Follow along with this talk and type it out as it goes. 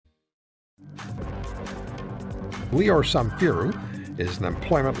Lior Samfiru is an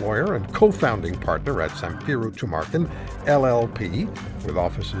employment lawyer and co-founding partner at Samfiru Tumarkin LLP, with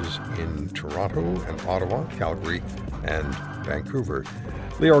offices in Toronto and Ottawa, Calgary, and Vancouver.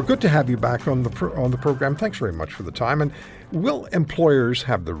 Lior, good to have you back on the program. Thanks very much for the time. And will employers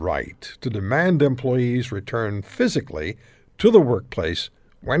have the right to demand employees return physically to the workplace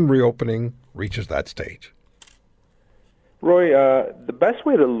when reopening reaches that stage? Roy, the best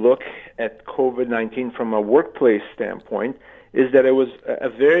way to look at COVID-19 from a workplace standpoint is that it was a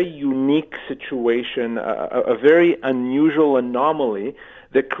very unique situation, a very unusual anomaly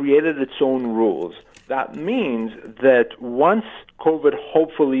that created its own rules. That means that once COVID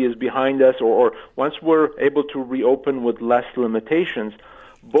hopefully is behind us, or once we're able to reopen with less limitations,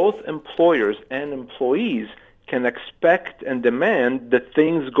 both employers and employees can expect and demand that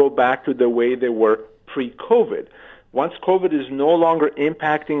things go back to the way they were pre-COVID. Once COVID is no longer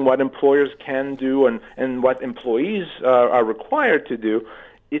impacting what employers can do and what employees are required to do,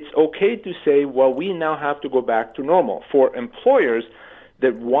 it's okay to say, well, we now have to go back to normal. For employers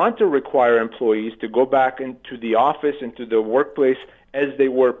that want to require employees to go back into the office, into the workplace as they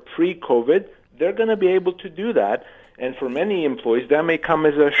were pre-COVID, they're going to be able to do that. And for many employees, that may come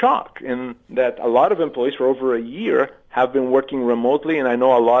as a shock, in that a lot of employees for over a year have been working remotely, and I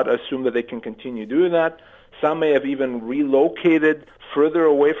know a lot assume that they can continue doing that. Some may have even relocated further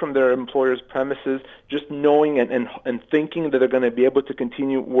away from their employer's premises, just knowing and thinking that they're going to be able to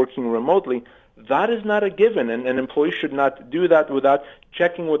continue working remotely. That is not a given, and employees should not do that without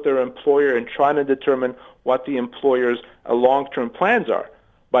checking with their employer and trying to determine what the employer's long-term plans are.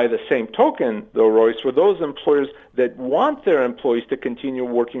 By the same token, though, Royce, for those employers that want their employees to continue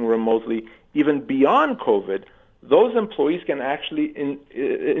working remotely even beyond COVID, those employees can actually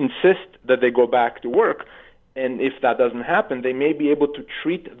insist that they go back to work. And if that doesn't happen, they may be able to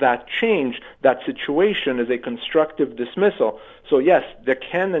treat that change, that situation, as a constructive dismissal. So yes, there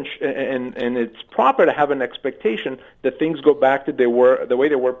can and it's proper to have an expectation that things go back to the way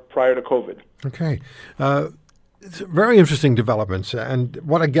they were prior to COVID. Okay. It's very interesting developments, and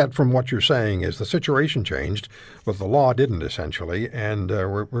what I get from what you're saying is the situation changed, but the law didn't, essentially, and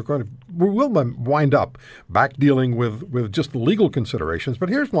we will wind up back dealing with just the legal considerations. But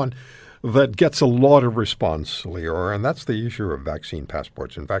here's one that gets a lot of response, Lior, and that's the issue of vaccine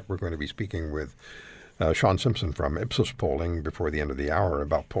passports. In fact, we're going to be speaking with Sean Simpson from Ipsos Polling before the end of the hour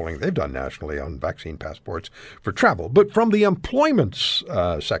about polling they've done nationally on vaccine passports for travel. But from the employment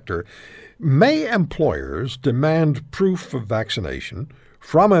sector, may employers demand proof of vaccination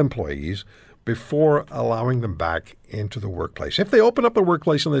from employees before allowing them back into the workplace? If they open up the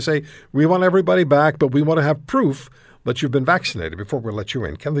workplace and they say, we want everybody back, but we want to have proof that you've been vaccinated before we let you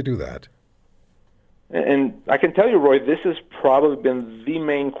in, can they do that? And I can tell you, Roy, this has probably been the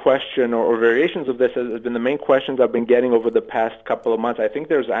main question, or variations of this has been the main questions I've been getting over the past couple of months. I think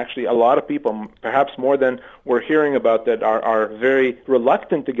there's actually a lot of people, perhaps more than we're hearing about, that are very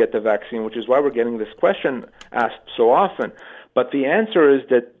reluctant to get the vaccine, which is why we're getting this question asked so often. But the answer is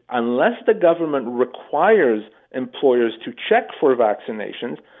that unless the government requires employers to check for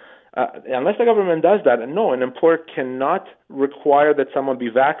vaccinations, unless the government does that, and no, an employer cannot require that someone be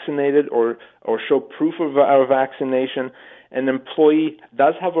vaccinated or show proof of vaccination. An employee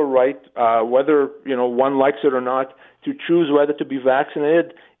does have a right, whether one likes it or not, to choose whether to be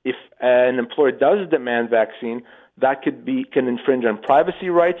vaccinated. If an employer does demand vaccine, that can infringe on privacy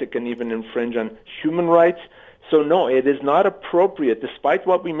rights. It can even infringe on human rights. So no, it is not appropriate, despite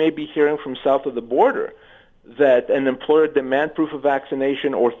what we may be hearing from south of the border, that an employer demand proof of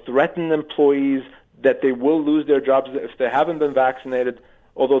vaccination or threaten employees that they will lose their jobs if they haven't been vaccinated.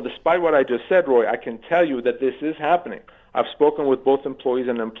 Although despite what I just said, Roy, I can tell you that this is happening. I've spoken with both employees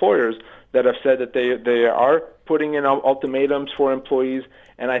and employers that have said that they are putting in ultimatums for employees,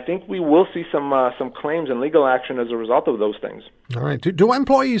 and I think we will see some claims and legal action as a result of those things. All right. Do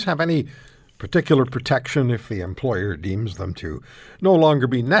employees have any particular protection if the employer deems them to no longer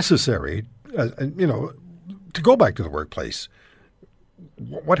be necessary, to go back to the workplace?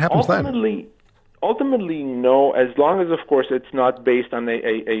 What happens then? Ultimately, no, as long as, of course, it's not based on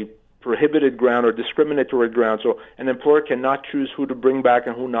a prohibited ground or discriminatory ground. So an employer cannot choose who to bring back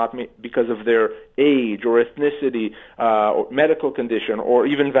and who not because of their age or ethnicity or medical condition or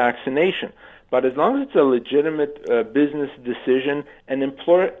even vaccination. But as long as it's a legitimate business decision, an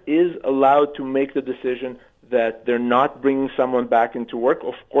employer is allowed to make the decision that they're not bringing someone back into work.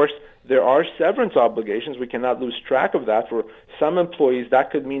 Of course, there are severance obligations. We cannot lose track of that. For some employees,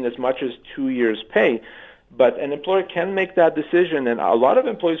 that could mean as much as 2 years' pay. But an employer can make that decision, and a lot of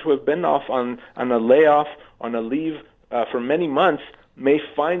employees who have been off on a layoff, on a leave for many months, may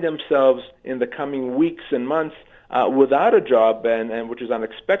find themselves in the coming weeks and months without a job, and which is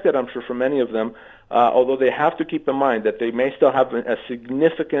unexpected, I'm sure, for many of them, although they have to keep in mind that they may still have a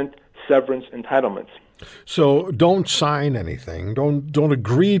significant severance entitlements. So don't sign anything, don't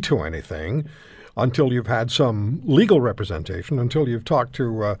agree to anything until you've had some legal representation, until you've talked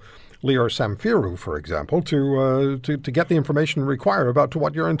to Lior Samfiru, for example, to get the information required about to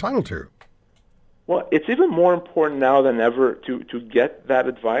what you're entitled to. Well, it's even more important now than ever to get that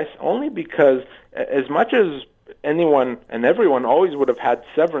advice, only because as much as anyone and everyone always would have had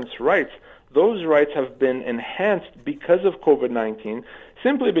severance rights, those rights have been enhanced because of COVID-19,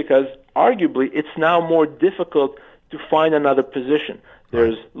 simply because arguably it's now more difficult to find another position.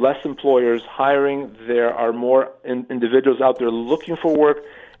 There's less employers hiring, there are more individuals out there looking for work,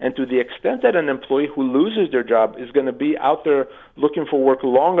 and to the extent that an employee who loses their job is going to be out there looking for work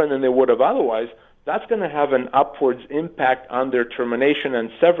longer than they would have otherwise, that's going to have an upwards impact on their termination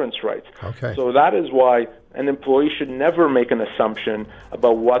and severance rights. Okay. So that is why an employee should never make an assumption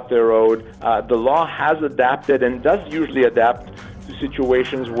about what they're owed. The law has adapted and does usually adapt to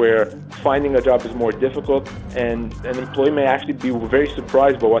situations where finding a job is more difficult, and an employee may actually be very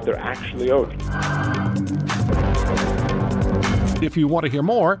surprised by what they're actually owed. If you want to hear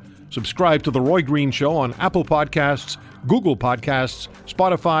more, subscribe to The Roy Green Show on Apple Podcasts, Google Podcasts,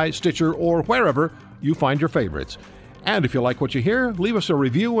 Spotify, Stitcher, or wherever you find your favorites. And if you like what you hear, leave us a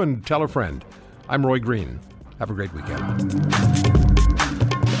review and tell a friend. I'm Roy Green. Have a great weekend.